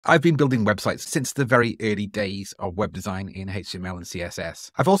I've been building websites since the very early days of web design in HTML and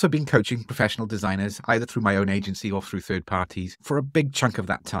CSS. I've also been coaching professional designers, either through my own agency or through third parties, for a big chunk of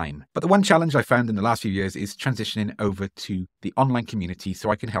that time. But the one challenge I found in the last few years is transitioning over to the online community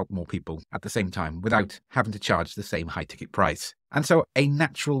so I can help more people at the same time without having to charge the same high ticket price. And so a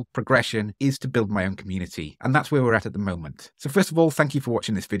natural progression is to build my own community, and that's where we're at the moment. So first of all, thank you for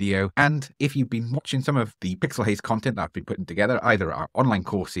watching this video. And if you've been watching some of the Pixelhaze content that I've been putting together, either our online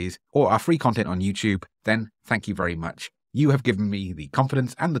courses or our free content on YouTube, then thank you very much. You have given me the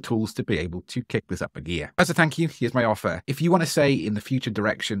confidence and the tools to be able to kick this up a gear. As a thank you, here's my offer. If you want to say in the future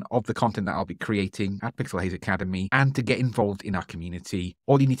direction of the content that I'll be creating at Pixelhaze Academy and to get involved in our community,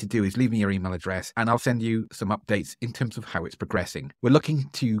 all you need to do is leave me your email address and I'll send you some updates in terms of how it's progressing. We're looking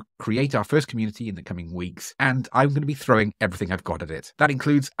to create our first community in the coming weeks, and I'm going to be throwing everything I've got at it. That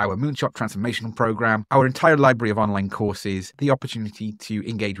includes our Moonshot Transformational Program, our entire library of online courses, the opportunity to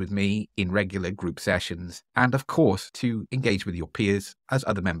engage with me in regular group sessions, and of course, to engage with your peers as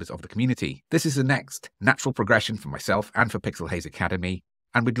other members of the community. This is the next natural progression for myself and for Pixelhaze Academy,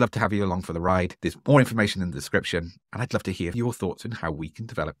 and we'd love to have you along for the ride. There's more information in the description, and I'd love to hear your thoughts on how we can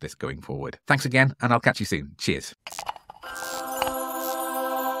develop this going forward. Thanks again, and I'll catch you soon. Cheers.